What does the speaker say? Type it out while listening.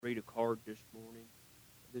Read a card this morning.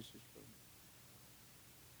 This is from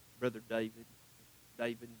Brother David,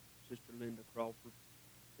 David and Sister Linda Crawford.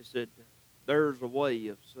 It said, "There's a way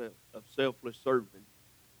of selfless serving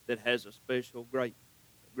that has a special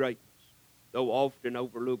greatness. Though often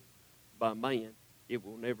overlooked by man, it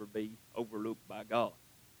will never be overlooked by God."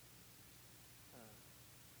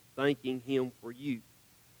 Thanking Him for you.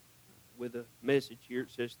 With a message here, it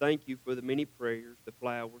says, "Thank you for the many prayers, the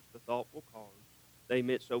flowers, the thoughtful cards. They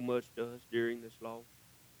meant so much to us during this loss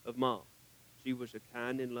of Mom. She was a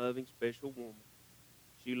kind and loving, special woman.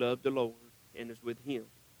 She loved the Lord and is with Him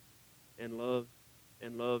and loved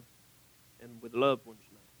and with loved ones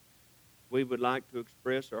now. We would like to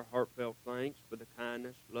express our heartfelt thanks for the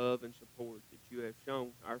kindness, love, and support that you have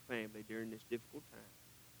shown our family during this difficult time,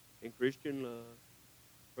 and Christian love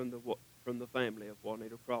from the family of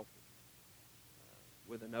Juanita Crawford."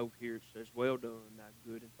 With a note here that says, "Well done, thy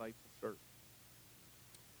good and faithful servant."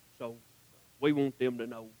 So we want them to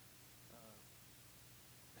know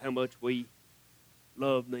how much we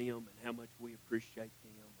love them and how much we appreciate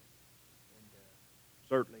them, and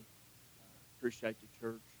certainly appreciate the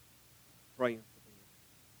church praying for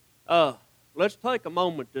them. Let's take a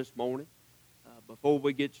moment this morning before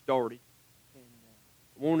we get started, and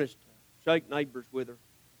I want us to shake neighbors with her.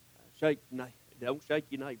 Don't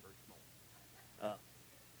shake your neighbor this morning.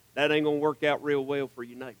 That ain't going to work out real well for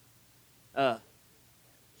your neighbor.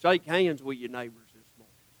 Shake hands with your neighbors this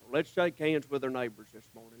morning. So let's shake hands with our neighbors this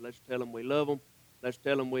morning. Let's tell them we love them. Let's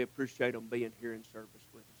tell them we appreciate them being here in service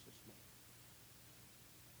with us this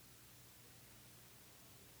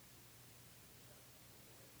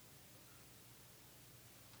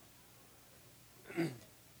morning.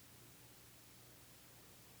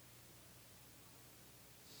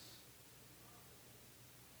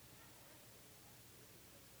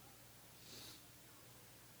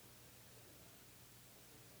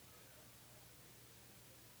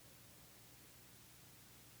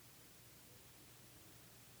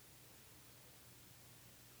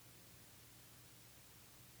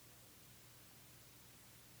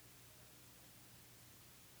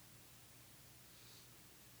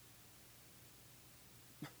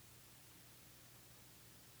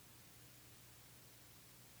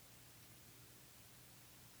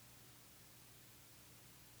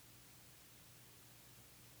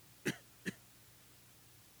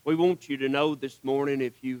 We want you to know this morning,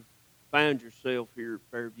 if you've found yourself here at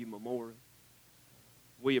Fairview Memorial,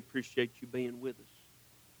 we appreciate you being with us.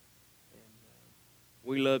 And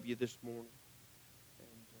we love you this morning.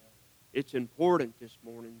 And it's important this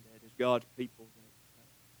morning that as God's people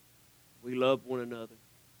that we love one another.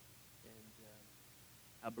 And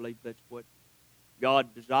I believe that's what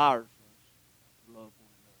God desires us, to love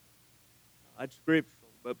one another. That's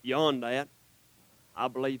scriptural. But beyond that, I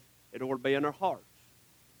believe it ought to be in our hearts.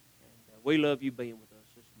 We love you being with us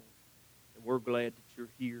this morning, and we're glad that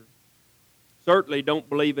you're here. Certainly don't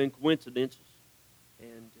believe in coincidences,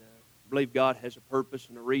 and believe God has a purpose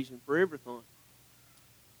and a reason for everything.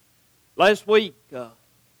 Last week,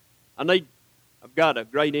 I've got a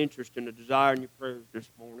great interest and a desire in your prayers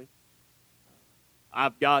this morning.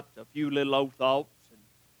 I've got a few little old thoughts,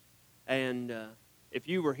 and if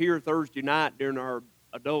you were here Thursday night during our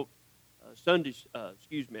adult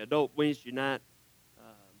Wednesday night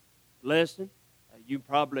lesson, you're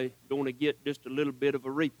probably going to get just a little bit of a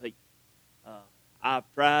repeat.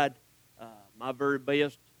 I've tried my very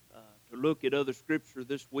best to look at other scripture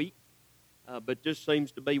this week, but this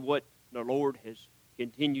seems to be what the Lord has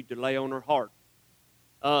continued to lay on our heart.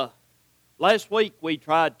 Last week we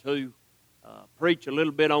tried to preach a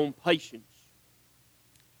little bit on patience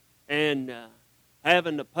and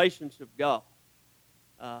having the patience of God,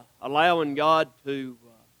 allowing God to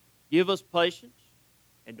give us patience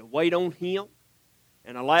and to wait on Him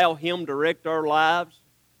and allow Him to direct our lives.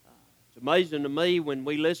 It's amazing to me when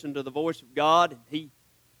we listen to the voice of God and He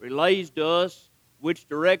relays to us which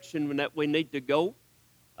direction that we need to go,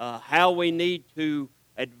 how we need to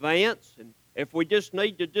advance, and if we just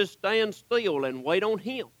need to just stand still and wait on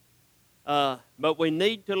Him. But we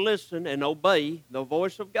need to listen and obey the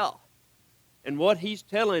voice of God and what He's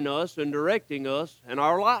telling us and directing us in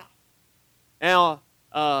our life. Now,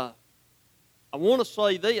 I want to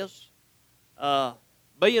say this,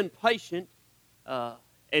 being patient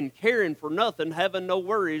and caring for nothing, having no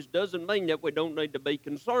worries, doesn't mean that we don't need to be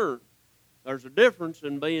concerned. There's a difference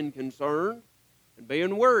in being concerned and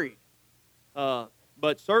being worried.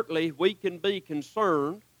 But certainly we can be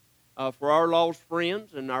concerned for our lost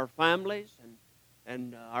friends and our families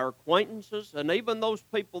and our acquaintances and even those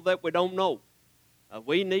people that we don't know.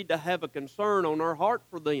 We need to have a concern on our heart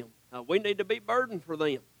for them. We need to be burdened for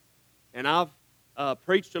them. And I've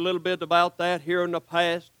preached a little bit about that here in the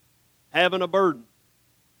past, having a burden.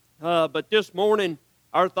 But this morning,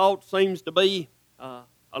 our thought seems to be a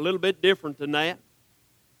little bit different than that.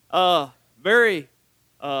 Very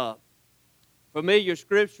familiar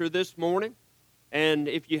scripture this morning. And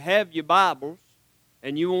if you have your Bibles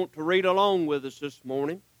and you want to read along with us this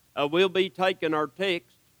morning, we'll be taking our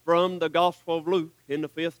text from the Gospel of Luke in the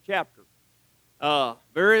 5th chapter.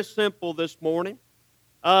 Very simple this morning.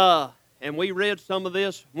 And we read some of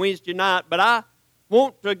this Wednesday night, but I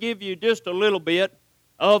want to give you just a little bit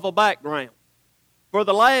of a background. For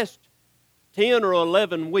the last 10 or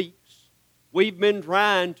 11 weeks, we've been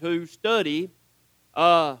trying to study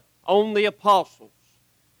on the apostles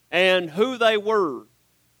and who they were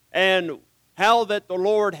and how that the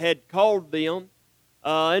Lord had called them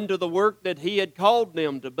into the work that He had called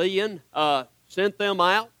them to be in, sent them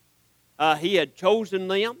out. He had chosen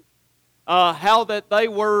them. How that they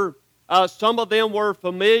were, some of them were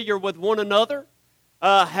familiar with one another.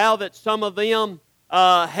 How that some of them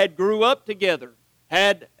had grew up together,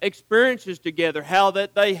 had experiences together, how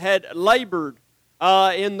that they had labored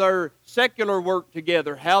in their secular work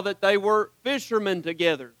together, how that they were fishermen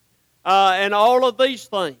together, and all of these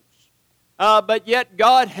things. But yet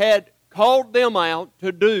God had called them out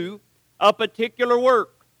to do a particular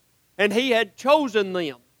work, and He had chosen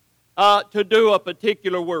them to do a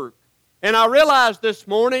particular work. And I realized this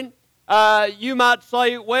morning, you might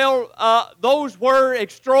say, well, those were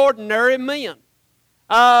extraordinary men.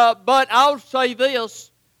 But I'll say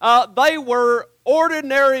this, they were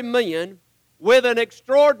ordinary men with an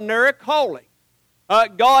extraordinary calling.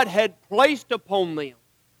 God had placed upon them.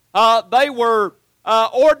 They were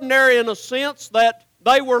ordinary in a sense that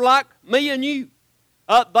they were like me and you.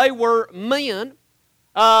 They were men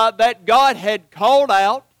that God had called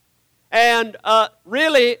out, and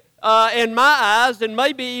really, in my eyes, and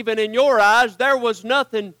maybe even in your eyes, there was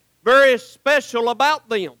nothing very special about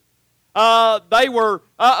them. They were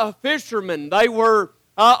fishermen. They were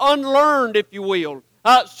unlearned, if you will.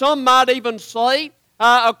 Some might even say,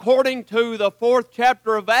 according to the 4th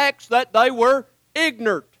chapter of Acts, that they were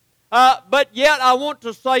ignorant. But yet I want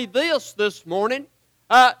to say this morning,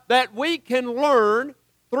 that we can learn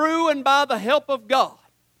through and by the help of God.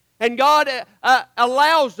 And God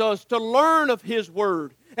allows us to learn of His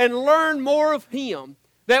Word and learn more of Him,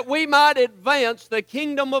 that we might advance the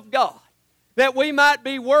kingdom of God, that we might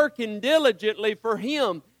be working diligently for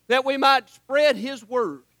Him, that we might spread His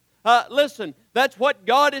Word. Listen, that's what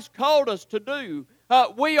God has called us to do.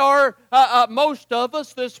 We are, most of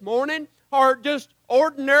us this morning, are just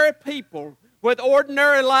ordinary people with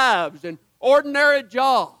ordinary lives and ordinary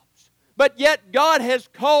jobs. But yet God has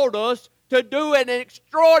called us to do an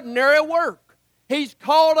extraordinary work. He's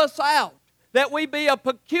called us out, that we be a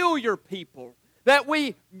peculiar people, that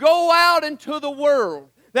we go out into the world,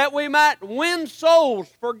 that we might win souls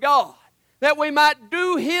for God, that we might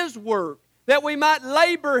do His work, that we might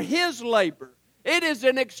labor His labor. It is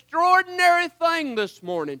an extraordinary thing this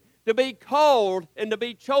morning to be called and to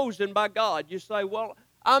be chosen by God. You say, well,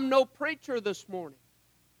 I'm no preacher this morning.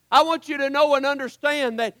 I want you to know and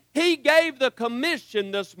understand that He gave the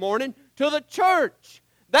commission this morning to the church.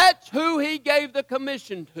 That's who He gave the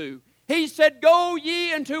commission to. He said, go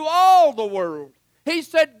ye into all the world. He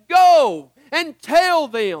said, go and tell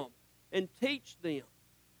them and teach them,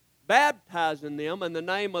 baptizing them in the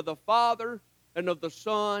name of the Father and of the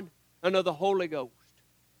Son and of the Holy Ghost.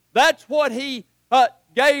 That's what He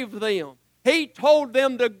gave them. He told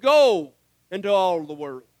them to go into all the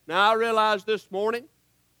world. Now I realize this morning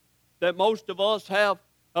that most of us have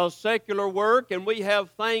a secular work and we have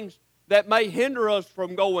things that may hinder us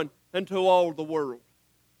from going into all the world.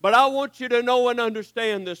 But I want you to know and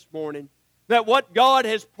understand this morning that what God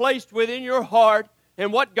has placed within your heart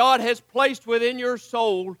and what God has placed within your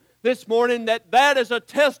soul this morning, that is a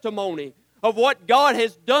testimony of what God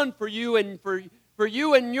has done for you and for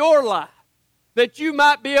you in your life. That you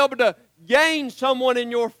might be able to gain someone in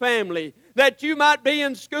your family, that you might be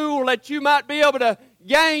in school, that you might be able to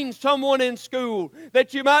gain someone in school,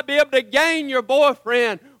 that you might be able to gain your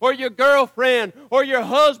boyfriend or your girlfriend or your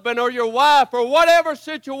husband or your wife or whatever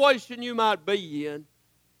situation you might be in.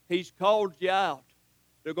 He's called you out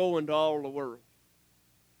to go into all the world.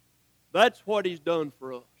 That's what He's done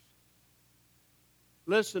for us.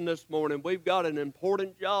 Listen, this morning, we've got an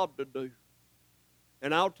important job to do.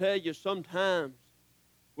 And I'll tell you, sometimes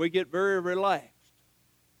we get very relaxed.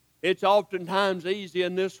 It's oftentimes easy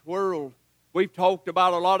in this world. We've talked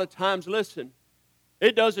about a lot of times, listen,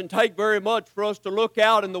 it doesn't take very much for us to look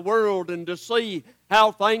out in the world and to see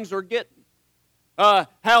how things are getting,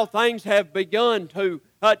 how things have begun to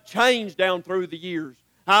change down through the years.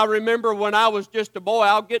 I remember when I was just a boy,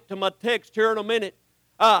 I'll get to my text here in a minute.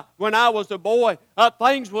 When I was a boy,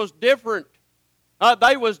 things was different.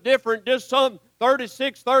 They was different just some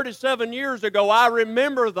 36, 37 years ago. I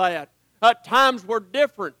remember that. Times were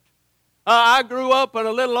different. I grew up in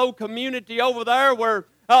a little old community over there where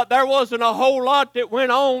there wasn't a whole lot that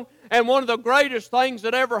went on, and one of the greatest things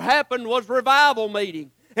that ever happened was revival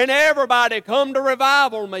meeting. And everybody come to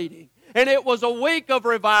revival meeting. And it was a week of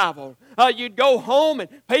revival. You'd go home and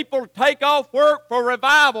people would take off work for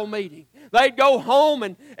revival meeting. They'd go home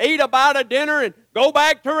and eat about a dinner and go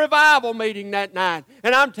back to revival meeting that night.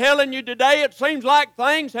 And I'm telling you today, it seems like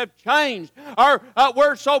things have changed.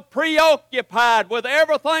 We're so preoccupied with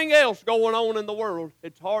everything else going on in the world,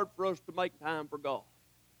 it's hard for us to make time for God.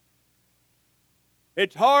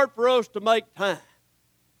 It's hard for us to make time.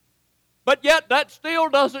 But yet that still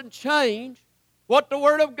doesn't change what the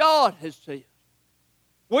Word of God has said.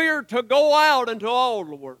 We're to go out into all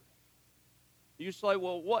the world. You say,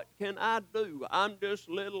 well, what can I do? I'm just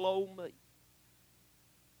little old me.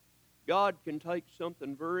 God can take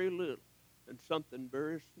something very little and something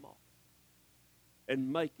very small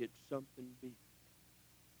and make it something big.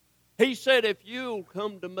 He said, if you'll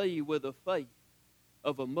come to me with a faith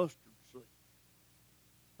of a mustard seed.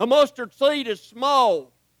 A mustard seed is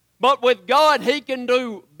small, but with God, He can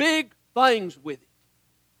do big things with it.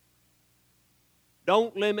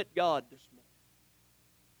 Don't limit God this morning.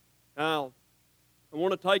 Now, I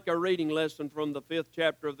want to take our reading lesson from the 5th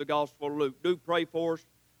chapter of the Gospel of Luke. Do pray for us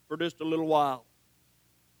for just a little while.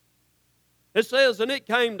 It says, and it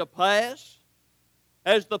came to pass,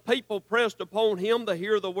 as the people pressed upon him to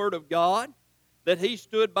hear the word of God, that he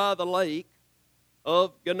stood by the lake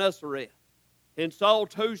of Gennesaret, and saw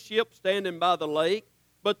 2 ships standing by the lake,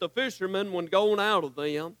 but the fishermen were gone out of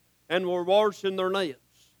them, and were washing their nets.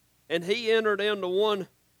 And he entered into one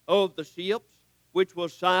of the ships, which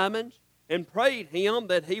was Simon's, and prayed him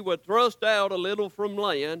that he would thrust out a little from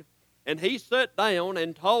land. And he sat down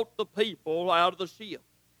and taught the people out of the ship.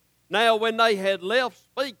 Now when they had left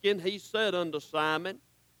speaking, he said unto Simon,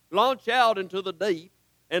 launch out into the deep,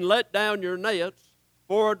 and let down your nets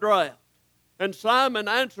for a draught. And Simon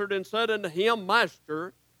answered and said unto him,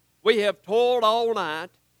 Master, we have toiled all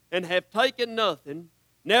night, and have taken nothing.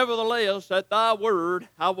 Nevertheless, at thy word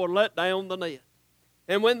I will let down the net.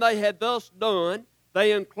 And when they had thus done,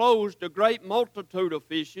 they enclosed a great multitude of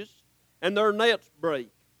fishes, and their nets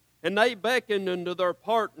brake. And they beckoned unto their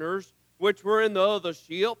partners, which were in the other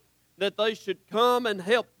ship, that they should come and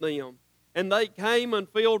help them. And they came and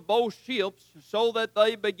filled both ships, so that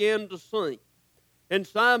they began to sink. And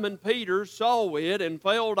Simon Peter saw it, and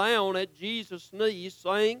fell down at Jesus' knees,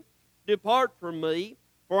 saying, Depart from me,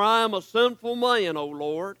 for I am a sinful man, O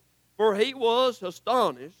Lord. For he was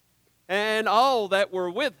astonished, and all that were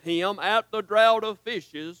with him, at the draught of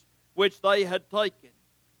fishes which they had taken.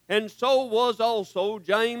 And so was also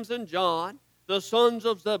James and John, the sons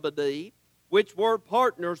of Zebedee, which were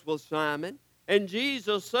partners with Simon. And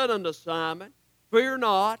Jesus said unto Simon, Fear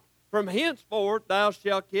not, from henceforth thou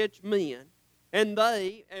shalt catch men. And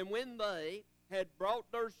when they had brought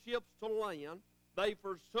their ships to land, they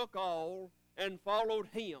forsook all and followed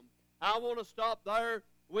him. I want to stop there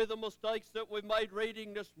with the mistakes that we made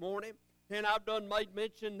reading this morning. And I've made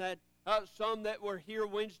mention that some that were here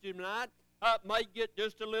Wednesday night may get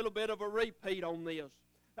just a little bit of a repeat on this.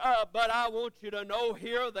 But I want you to know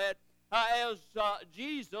here that as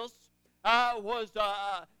Jesus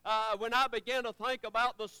when I began to think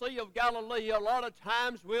about the Sea of Galilee, a lot of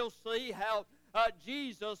times we'll see how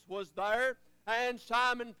Jesus was there, and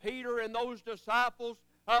Simon Peter and those disciples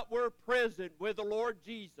were present with the Lord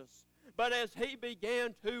Jesus. But as he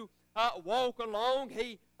began to walk along,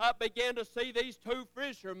 he began to see these 2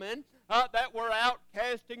 fishermen that were out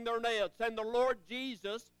casting their nets. And the Lord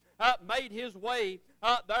Jesus made his way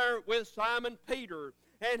there with Simon Peter.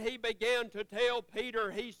 And he began to tell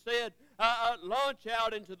Peter, he said, launch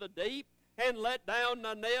out into the deep and let down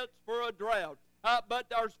the nets for a draught. But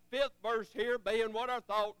there's 5th verse here being what our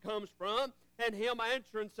thought comes from. And him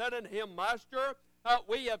answering said unto him, Master,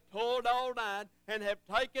 we have toiled all night and have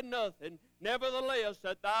taken nothing. Nevertheless,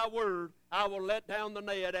 at thy word, I will let down the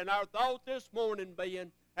net. And our thought this morning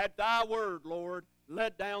being, at thy word, Lord,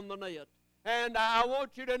 let down the net. And I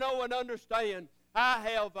want you to know and understand, I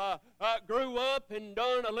have grew up and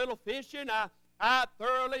done a little fishing. I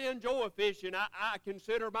thoroughly enjoy fishing. I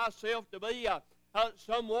consider myself to be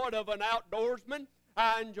somewhat of an outdoorsman.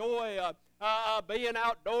 I enjoy being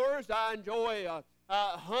outdoors. I enjoy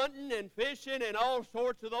hunting and fishing and all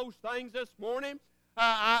sorts of those things this morning.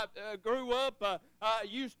 I grew up,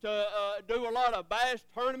 used to do a lot of bass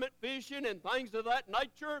tournament fishing and things of that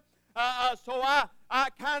nature. So I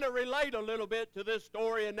kind of relate a little bit to this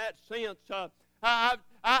story in that sense. I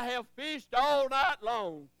have fished all night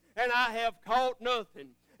long, and I have caught nothing.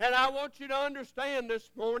 And I want you to understand this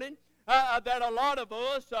morning that a lot of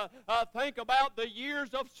us think about the years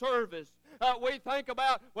of service. We think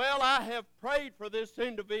about, well, I have prayed for this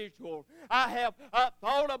individual. I have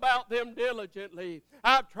thought about them diligently.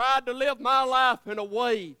 I've tried to live my life in a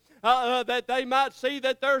way that they might see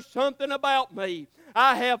that there's something about me.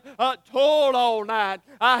 I have toiled all night.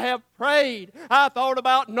 I have prayed. I thought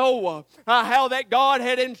about Noah, how that God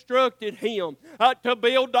had instructed him to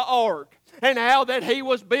build the ark, and how that he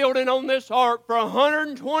was building on this ark for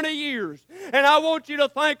 120 years. And I want you to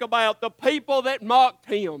think about the people that mocked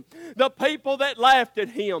him, the people that laughed at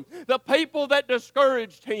him, the people that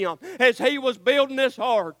discouraged him as he was building this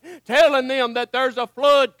ark, telling them that there's a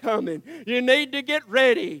flood coming. You need to get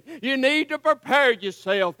ready. You need to prepare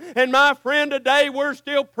yourself. And my friend, today we're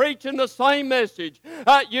still preaching the same message.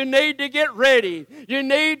 You need to get ready. You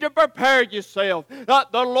need to prepare yourself. The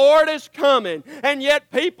Lord is coming, and yet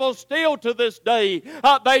people still to this day,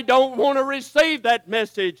 they don't want to receive that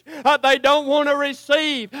message. They don't want to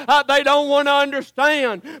receive. They don't want to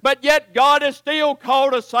understand. But yet God has still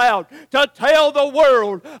called us out to tell the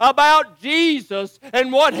world about Jesus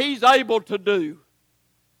and what He's able to do.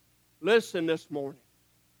 Listen this morning.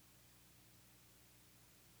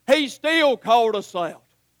 He still called us out.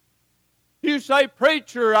 You say,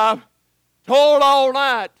 preacher, I've toiled all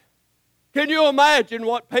night. Can you imagine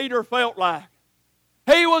what Peter felt like?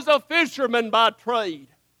 He was a fisherman by trade.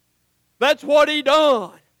 That's what he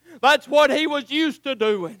done. That's what he was used to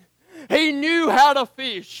doing. He knew how to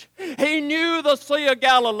fish. He knew the Sea of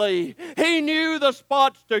Galilee. He knew the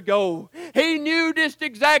spots to go. He knew just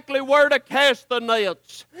exactly where to cast the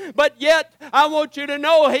nets. But yet, I want you to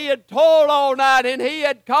know he had toiled all night and he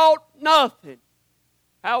had caught nothing.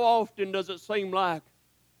 How often does it seem like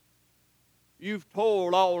you've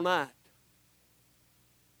toiled all night?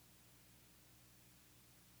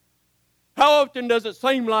 How often does it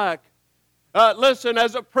seem like, listen,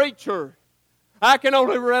 as a preacher, I can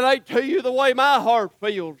only relate to you the way my heart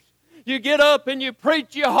feels. You get up and you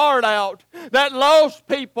preach your heart out, that lost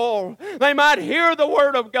people, they might hear the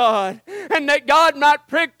Word of God, and that God might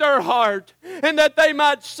prick their heart, and that they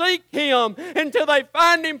might seek Him until they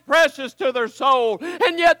find Him precious to their soul.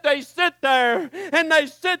 And yet they sit there, and they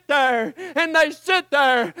sit there, and they sit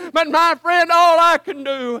there. But my friend, all I can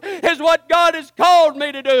do is what God has called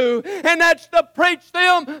me to do, and that's to preach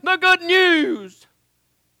them the good news.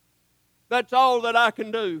 That's all that I can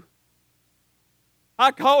do. I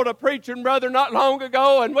called a preaching brother not long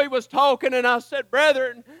ago, and we was talking, and I said,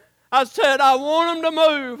 brethren, I said, I want them to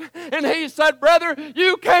move. And he said, brother,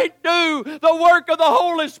 you can't do the work of the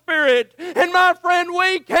Holy Spirit. And my friend,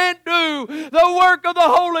 we can't do the work of the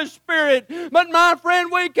Holy Spirit. But my friend,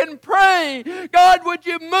 we can pray. God, would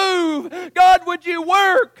you move? God, would you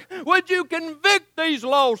work? Would you convict these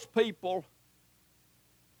lost people?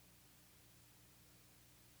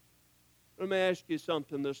 Let me ask you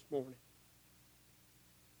something this morning.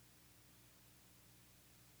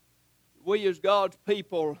 We as God's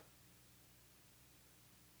people,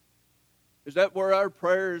 is that where our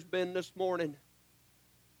prayer has been this morning?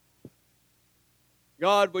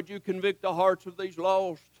 God, would you convict the hearts of these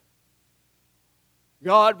lost?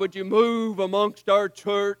 God, would you move amongst our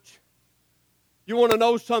church? You want to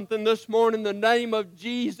know something this morning? The name of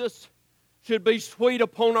Jesus should be sweet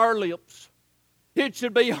upon our lips. It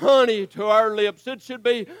should be honey to our lips. It should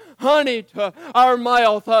be honey to our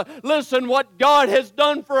mouth. Listen, what God has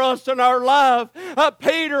done for us in our life.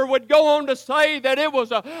 Peter would go on to say that it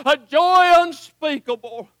was a joy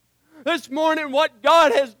unspeakable. This morning, what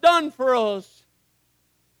God has done for us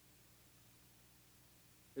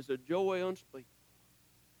is a joy unspeakable.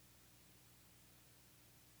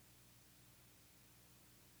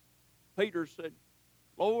 Peter said,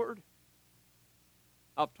 Lord,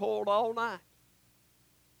 I've toiled all night.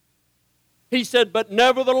 He said, but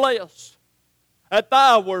nevertheless, at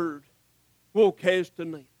thy word, we'll cast a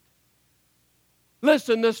net.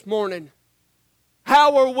 Listen this morning,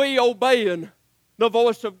 how are we obeying the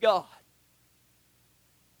voice of God?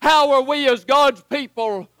 How are we as God's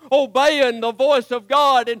people obeying the voice of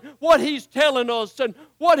God and what He's telling us and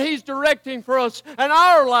what He's directing for us in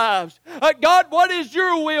our lives? God, what is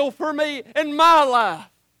your will for me in my life?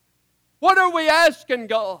 What are we asking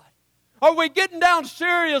God? Are we getting down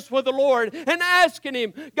serious with the Lord and asking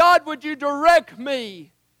Him, God, would you direct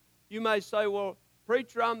me? You may say, well,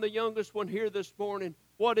 preacher, I'm the youngest one here this morning.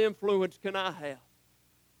 What influence can I have?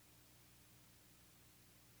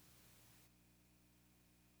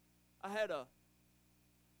 I had a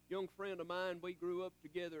young friend of mine, we grew up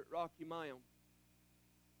together at Rocky Mound.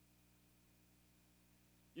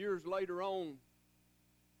 Years later on,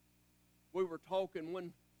 we were talking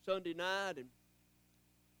one Sunday night, and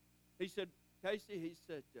he said, Casey, he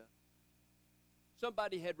said,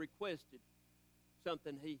 somebody had requested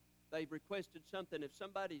something. They requested something. If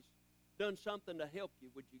somebody's done something to help you,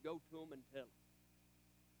 would you go to them and tell them?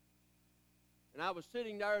 And I was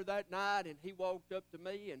sitting there that night, and he walked up to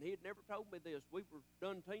me, and he had never told me this. We were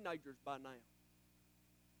done teenagers by now.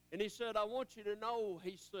 And he said, I want you to know,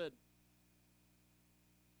 he said,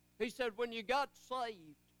 when you got saved,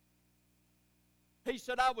 he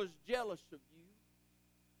said, I was jealous of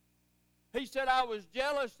you. He said, I was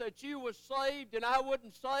jealous that you was saved and I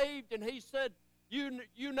wasn't saved. And he said, you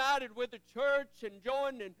united with the church and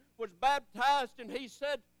joined and was baptized. And he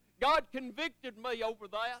said, God convicted me over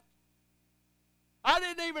that. I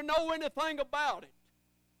didn't even know anything about it.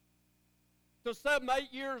 So 7,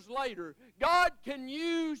 8 years later, God can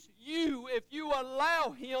use you if you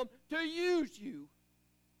allow Him to use you.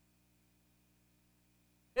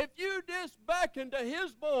 If you just beckon to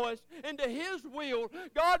His voice and to His will,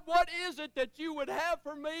 God, what is it that you would have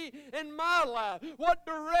for me in my life? What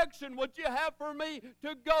direction would you have for me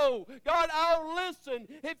to go? God, I'll listen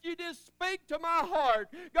if you just speak to my heart.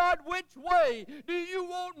 God, which way do you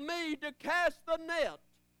want me to cast the net?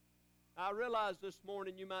 I realize this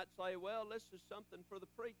morning you might say, well, this is something for the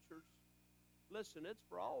preachers. Listen, it's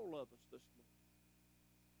for all of us this morning.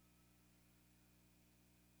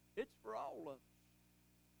 It's for all of us.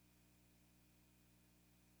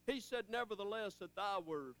 He said, nevertheless, at thy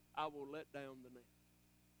word I will let down the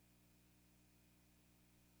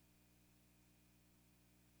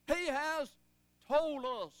net. He has told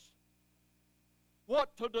us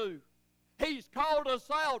what to do. He's called us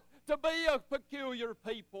out to be a peculiar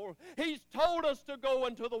people. He's told us to go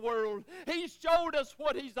into the world. He's showed us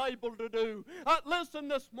what He's able to do. Listen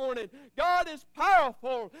this morning, God is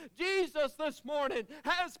powerful. Jesus this morning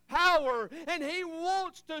has power, and He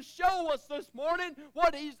wants to show us this morning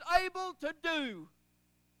what He's able to do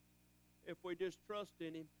if we just trust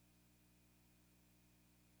in Him.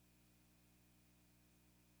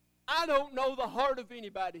 I don't know the heart of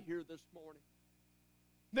anybody here this morning.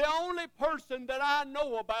 The only person that I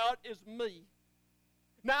know about is me.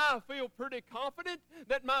 Now, I feel pretty confident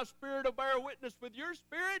that my spirit will bear witness with your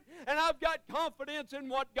spirit, and I've got confidence in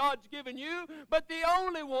what God's given you, but the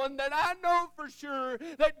only one that I know for sure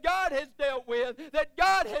that God has dealt with, that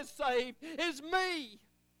God has saved, is me.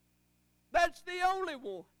 That's the only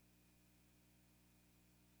one.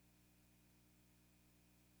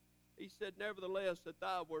 He said, nevertheless, at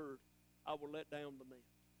thy word I will let down the net.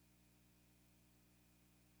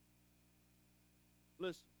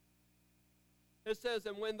 Listen. It says,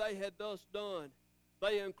 and when they had thus done,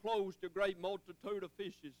 they enclosed a great multitude of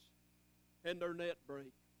fishes, and their net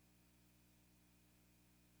brake.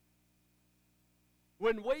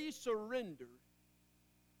 When we surrender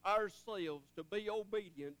ourselves to be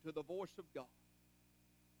obedient to the voice of God,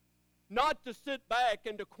 not to sit back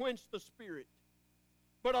and to quench the Spirit,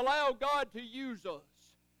 but allow God to use us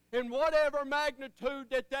in whatever magnitude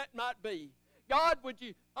that might be. God, would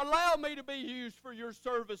you allow me to be used for your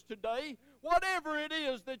service today? Whatever it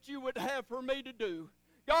is that you would have for me to do.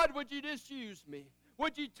 God, would you just use me?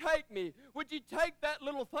 Would you take me? Would you take that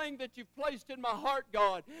little thing that you've placed in my heart,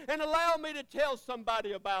 God, and allow me to tell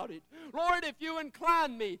somebody about it? Lord, if you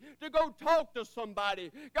incline me to go talk to somebody,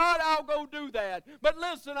 God, I'll go do that. But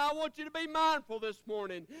listen, I want you to be mindful this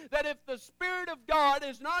morning that if the Spirit of God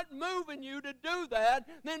is not moving you to do that,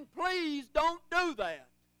 then please don't do that.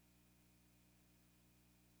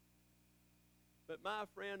 But my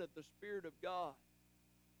friend, if the Spirit of God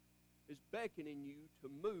is beckoning you to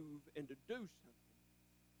move and to do something,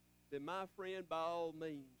 then my friend, by all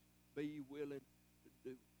means, be willing to do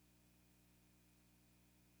it.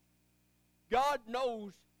 God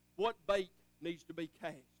knows what bait needs to be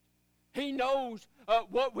cast. He knows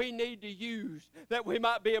what we need to use that we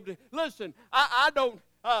might be able to. Listen, I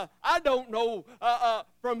don't know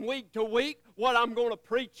from week to week what I'm going to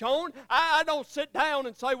preach on. I don't sit down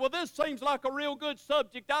and say, well, this seems like a real good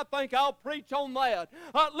subject. I think I'll preach on that.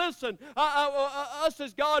 Listen, us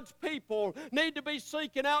as God's people need to be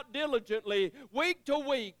seeking out diligently, week to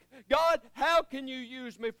week. God, how can you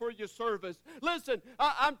use me for your service? Listen,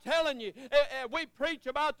 I'm telling you, we preach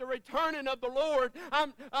about the returning of the Lord.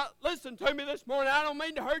 Listen to me this morning. I don't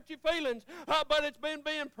mean to hurt your feelings, but it's been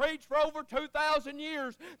being preached for over 2,000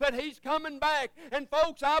 years that He's coming back. And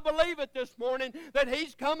folks, I believe it this morning that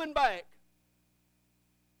He's coming back.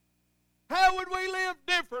 How would we live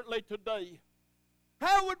differently today?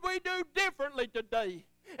 How would we do differently today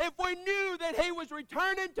if we knew that He was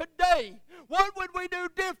returning today, what would we do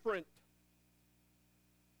different?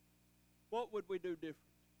 What would we do different?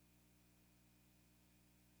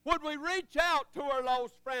 Would we reach out to our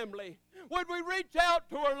lost family? Would we reach out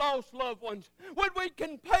to our lost loved ones? Would we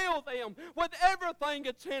compel them with everything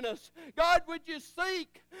that's in us? God, would you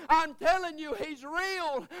seek? I'm telling you, He's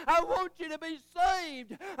real. I want you to be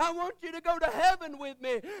saved. I want you to go to heaven with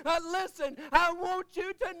me. Listen, I want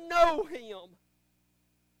you to know Him.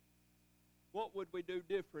 What would we do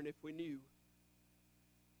different if we knew?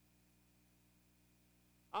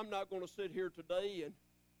 I'm not going to sit here today and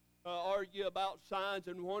argue about signs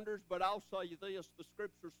and wonders, but I'll say this. The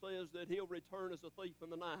Scripture says that He'll return as a thief in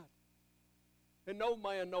the night. And no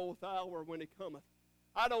man knoweth the hour when He cometh.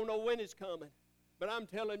 I don't know when He's coming, but I'm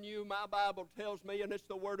telling you, my Bible tells me, and it's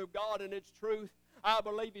the Word of God and it's truth, I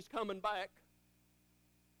believe He's coming back.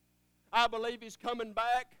 I believe He's coming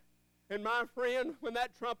back. And my friend, when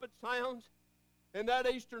that trumpet sounds and that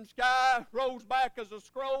eastern sky rolls back as a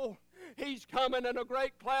scroll, He's coming in a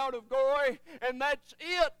great cloud of glory, and that's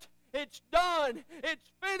it. It's done.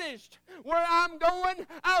 It's finished. Where I'm going,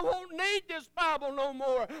 I won't need this Bible no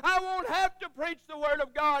more. I won't have to preach the Word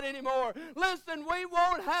of God anymore. Listen, we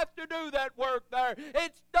won't have to do that work there.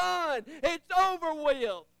 It's done. It's over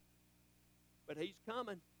with. But He's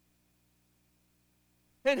coming.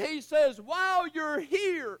 And He says, while you're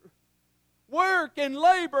here, work and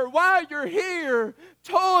labor while you're here.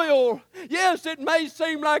 Toil. Yes, it may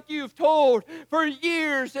seem like you've toiled for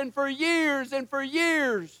years and for years and for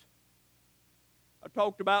years. I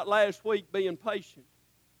talked about last week being patient.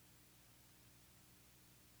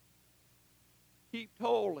 Keep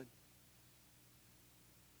toiling.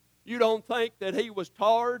 You don't think that he was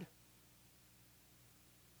tired?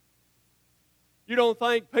 You don't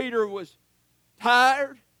think Peter was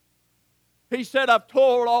tired? He said, I've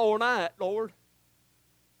toiled all night, Lord.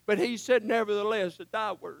 But he said, nevertheless, at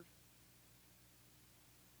thy word.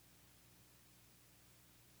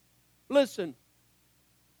 Listen,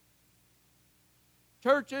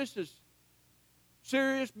 church, this is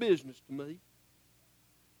serious business to me.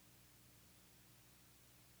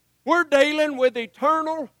 We're dealing with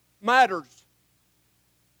eternal matters.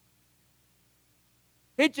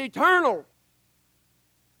 It's eternal.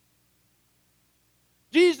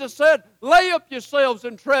 Jesus said, lay up yourselves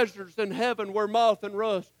in treasures in heaven where moth and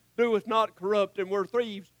rust doeth not corrupt and where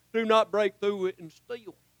thieves do not break through it and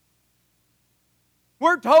steal.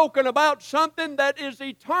 We're talking about something that is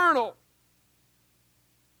eternal.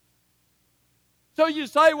 So you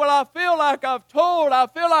say, well, I feel like I've toiled. I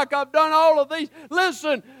feel like I've done all of these.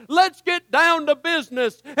 Listen, let's get down to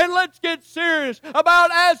business and let's get serious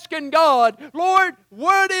about asking God, Lord,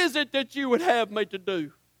 what is it that you would have me to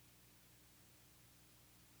do?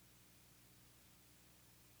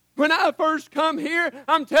 When I first come here,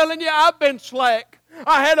 I'm telling you, I've been slack.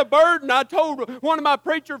 I had a burden. I told one of my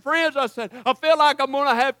preacher friends, I said, I feel like I'm going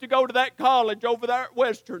to have to go to that college over there at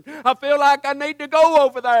Western. I feel like I need to go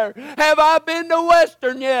over there. Have I been to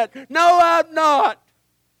Western yet? No, I've not.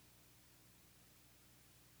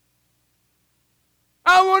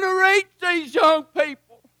 I want to reach these young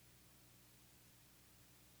people.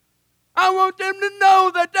 I want them to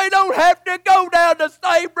know that they don't have to go down the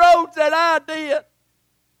same roads that I did.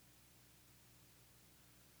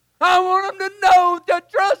 I want them to know to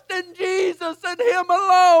trust in Jesus and Him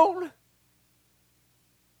alone.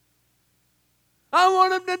 I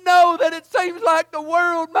want them to know that it seems like the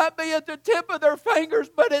world might be at the tip of their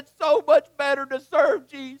fingers, but it's so much better to serve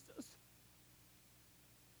Jesus.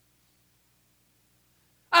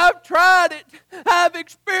 I've tried it. I've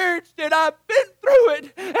experienced it. I've been through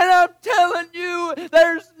it. And I'm telling you,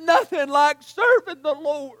 there's nothing like serving the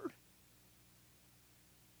Lord.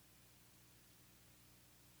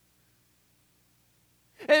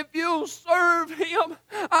 If you'll serve Him,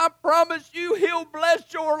 I promise you He'll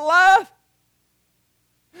bless your life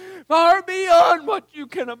far beyond what you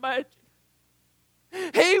can imagine.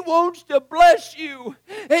 He wants to bless you.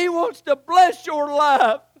 He wants to bless your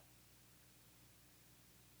life.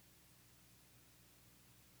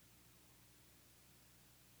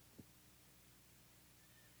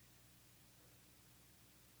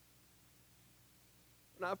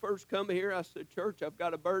 When I first come here, I said, church, I've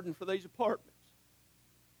got a burden for these apartments.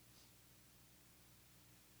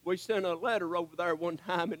 We sent a letter over there one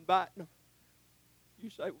time inviting them. You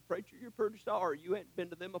say, well, preacher, you're pretty sorry you hadn't been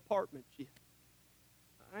to them apartments yet.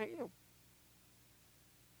 I am.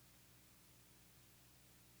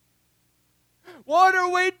 What are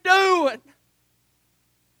we doing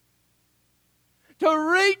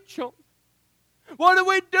to reach them? What are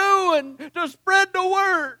we doing to spread the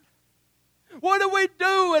word? What are we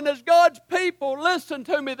doing as God's people? Listen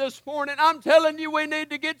to me this morning. I'm telling you, we need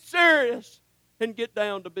to get serious and get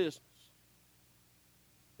down to business.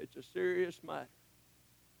 It's a serious matter.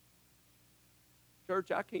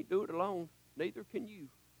 Church, I can't do it alone. Neither can you.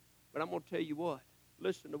 But I'm going to tell you what.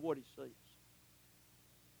 Listen to what he says.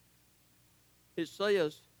 It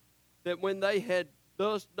says that when they had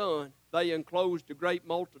thus done, they enclosed a great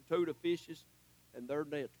multitude of fishes, and their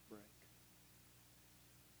nets brake.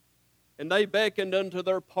 And they beckoned unto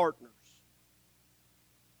their partners,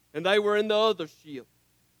 and they were in the other ship,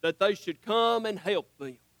 that they should come and help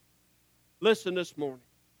them. Listen this morning.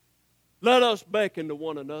 Let us beckon to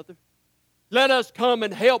one another. Let us come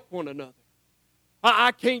and help one another.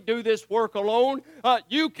 I can't do this work alone.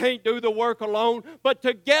 You can't do the work alone. But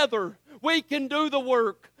together we can do the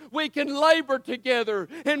work. We can labor together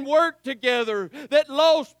and work together that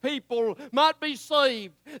lost people might be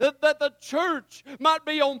saved. That the church might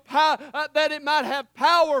be on power, that it might have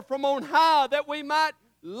power from on high. That we might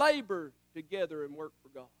labor together and work for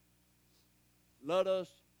God. Let us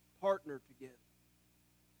partner together.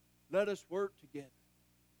 Let us work together.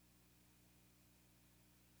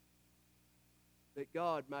 That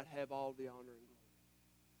God might have all the honor and glory.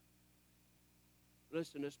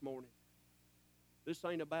 Listen this morning. This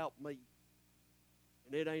ain't about me.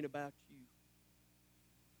 And it ain't about you.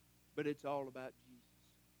 But it's all about Jesus.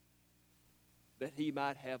 That He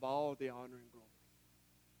might have all the honor and glory.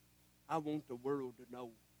 I want the world to know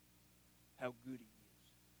how good He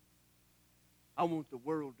is. I want the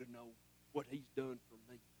world to know what He's done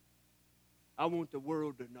for me. I want the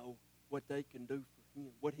world to know what they can do for Him,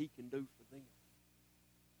 what He can do for them.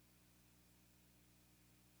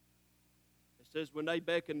 It says when they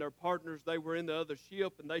beckoned their partners, they were in the other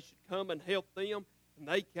ship, and they should come and help them. And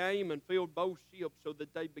they came and filled both ships so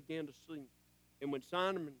that they began to sink. And when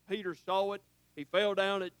Simon Peter saw it, he fell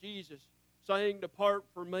down at Jesus, saying, Depart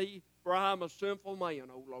from me, for I am a sinful man,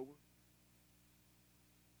 O Lord.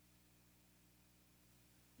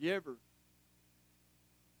 You ever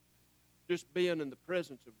just been in the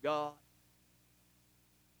presence of God,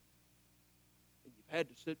 and you've had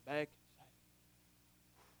to sit back and say,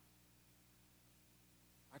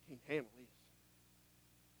 I can't handle this.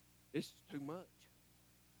 This is too much.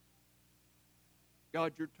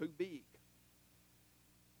 God, you're too big.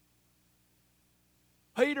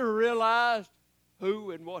 Peter realized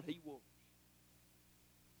who and what he was.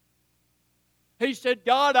 He said,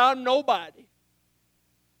 God, I'm nobody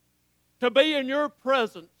to be in your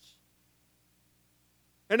presence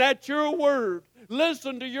and at your word,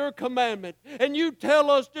 listen to your commandment. And you tell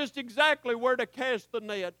us just exactly where to cast the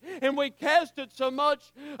net. And we cast it so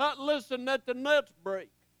much, listen, that the nets break.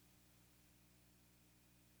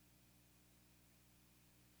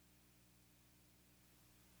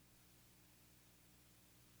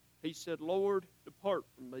 He said, Lord, depart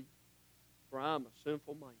from me, for I am a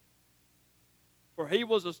sinful man. For he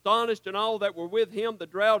was astonished, and all that were with him, the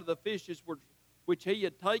draught of the fishes which he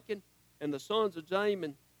had taken, and the sons of James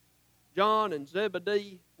and John and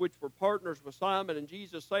Zebedee, which were partners with Simon. And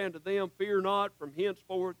Jesus said unto them, Fear not, from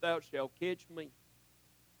henceforth thou shalt catch me.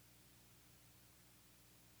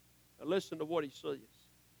 Now listen to what he says.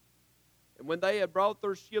 And when they had brought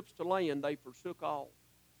their ships to land, they forsook all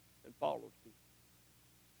and followed him.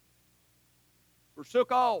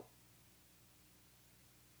 Forsook all.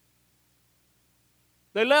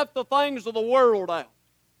 They left the things of the world out.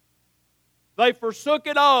 They forsook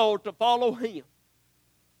it all to follow him.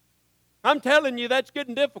 I'm telling you, that's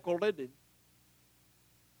getting difficult, isn't it?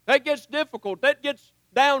 That gets difficult. That gets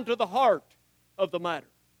down to the heart of the matter.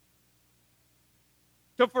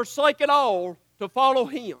 To forsake it all to follow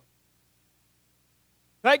him.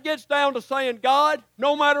 That gets down to saying, God,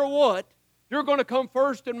 no matter what, you're going to come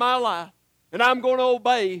first in my life, and I'm going to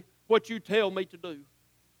obey what you tell me to do.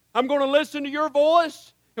 I'm going to listen to your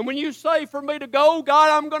voice, and when you say for me to go, God,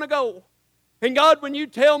 I'm going to go. And God, when you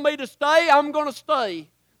tell me to stay, I'm going to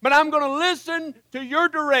stay. But I'm going to listen to your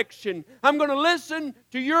direction. I'm going to listen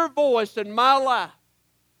to your voice in my life.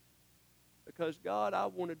 Because, God, I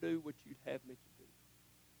want to do what you'd have me to do.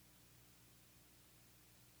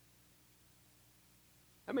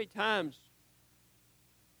 How many times,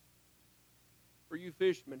 for you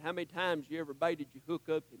fishermen, how many times you ever baited your hook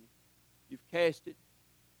up and you've cast it,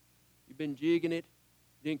 you've been jigging it,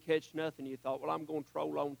 didn't catch nothing, you thought, well, I'm going to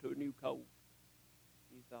troll on to a new cove.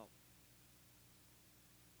 You thought,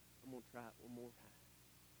 I'm going to try it one more time.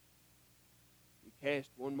 You cast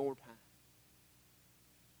one more time.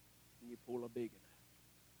 And you pull a big one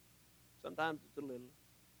out. Sometimes it's a little.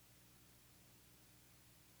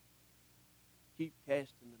 Keep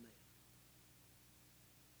casting the net.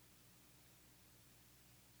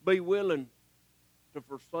 Be willing to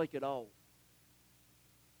forsake it all.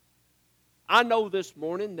 I know this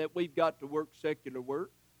morning that we've got to work secular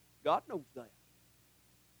work. God knows that.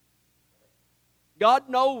 God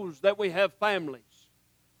knows that we have families.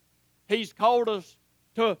 He's called us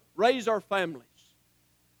to raise our families.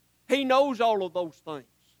 He knows all of those things.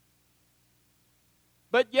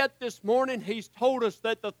 But yet this morning He's told us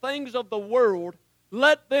that the things of the world,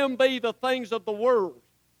 let them be the things of the world.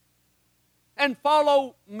 And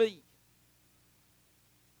follow me.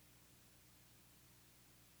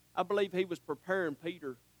 I believe He was preparing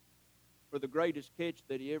Peter for the greatest catch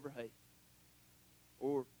that he ever had.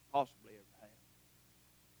 Or possibly ever had.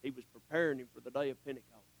 He was preparing him for the day of Pentecost.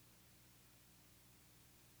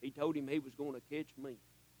 He told him he was going to catch me.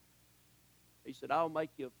 He said, I'll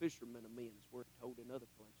make you a fisherman of men, is where He told in other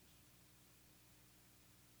places.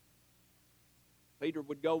 Peter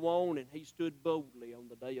would go on, and he stood boldly on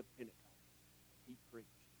the day of Pentecost. He preached.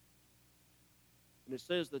 And it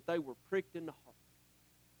says that they were pricked in the heart.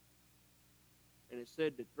 And it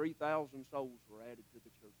said that 3,000 souls were added to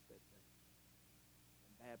the church that day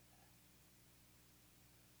and baptized.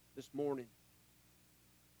 This morning,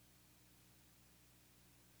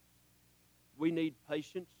 we need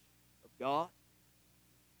patience of God.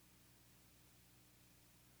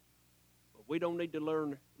 But we don't need to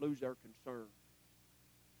lose our concern.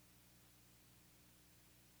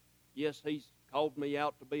 Yes, He's called me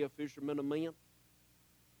out to be a fisherman of men.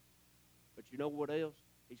 But you know what else?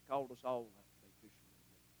 He's called us all out to be fishermen of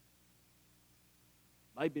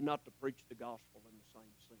men. Maybe not to preach the gospel in the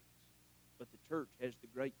same sense, but the church has the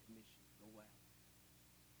Great Commission to go out.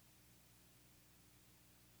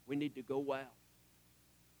 We need to go out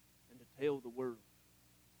and to tell the world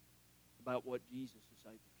about what Jesus is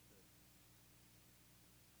able to do.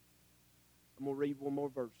 I'm going to read one more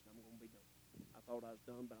verse and I'm going to be done. I thought I was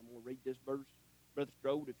done, but I'm going to read this verse. Brother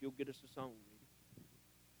Strode, if you'll get us a song ready.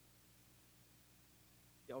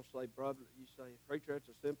 Y'all say, brother, you say, preacher, that's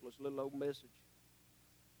the simplest little old message.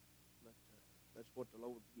 But that's what the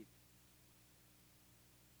Lord gives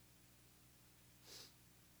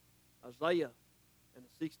you. Isaiah in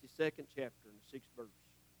the 62nd chapter, in the 6th verse,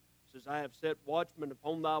 says, I have set watchmen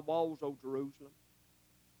upon thy walls, O Jerusalem,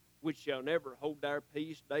 which shall never hold their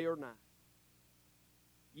peace day or night.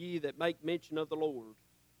 Ye that make mention of the Lord,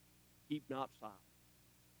 keep not silent.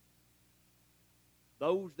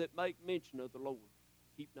 Those that make mention of the Lord,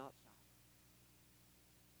 keep not silent.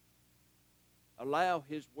 Allow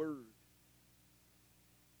His word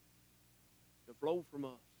to flow from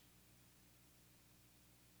us.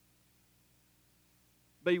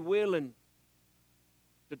 Be willing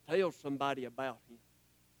to tell somebody about Him.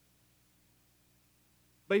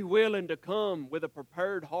 Be willing to come with a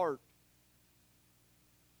prepared heart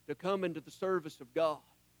to come into the service of God.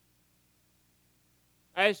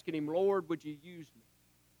 Asking Him, Lord, would you use me?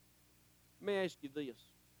 Let me ask you this.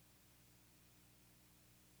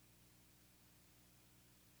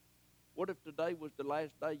 What if today was the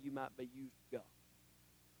last day you might be used of God?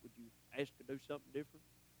 Would you ask to do something different?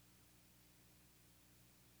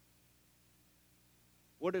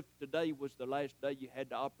 What if today was the last day you had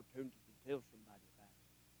the opportunity to tell somebody about it?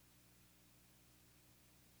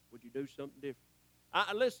 Would you do something different?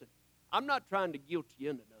 Listen, I'm not trying to guilt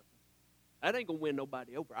you into nothing. That ain't going to win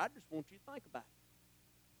nobody over. I just want you to think about it.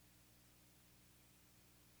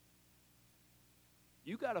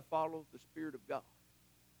 You got to follow the Spirit of God.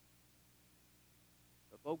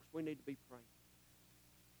 But folks, we need to be praying.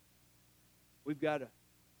 We've got a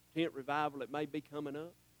tent revival that may be coming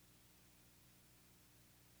up.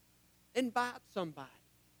 Invite somebody.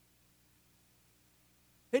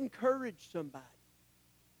 Encourage somebody.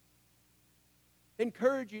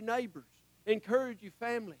 Encourage your neighbors. Encourage your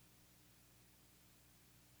family.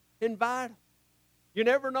 Invite them. You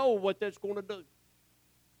never know what that's going to do.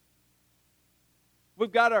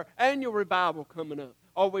 We've got our annual revival coming up.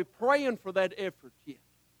 Are we praying for that effort yet?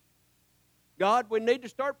 God, we need to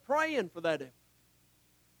start praying for that effort.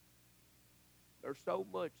 There's so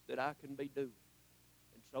much that I can be doing,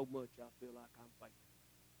 and so much I feel like I'm failing.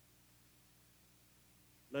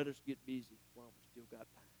 Let us get busy while we still got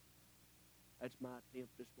time. That's my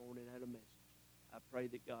attempt this morning at a message. I pray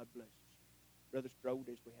that God blesses you. Brother Strode,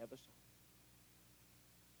 as we have a song.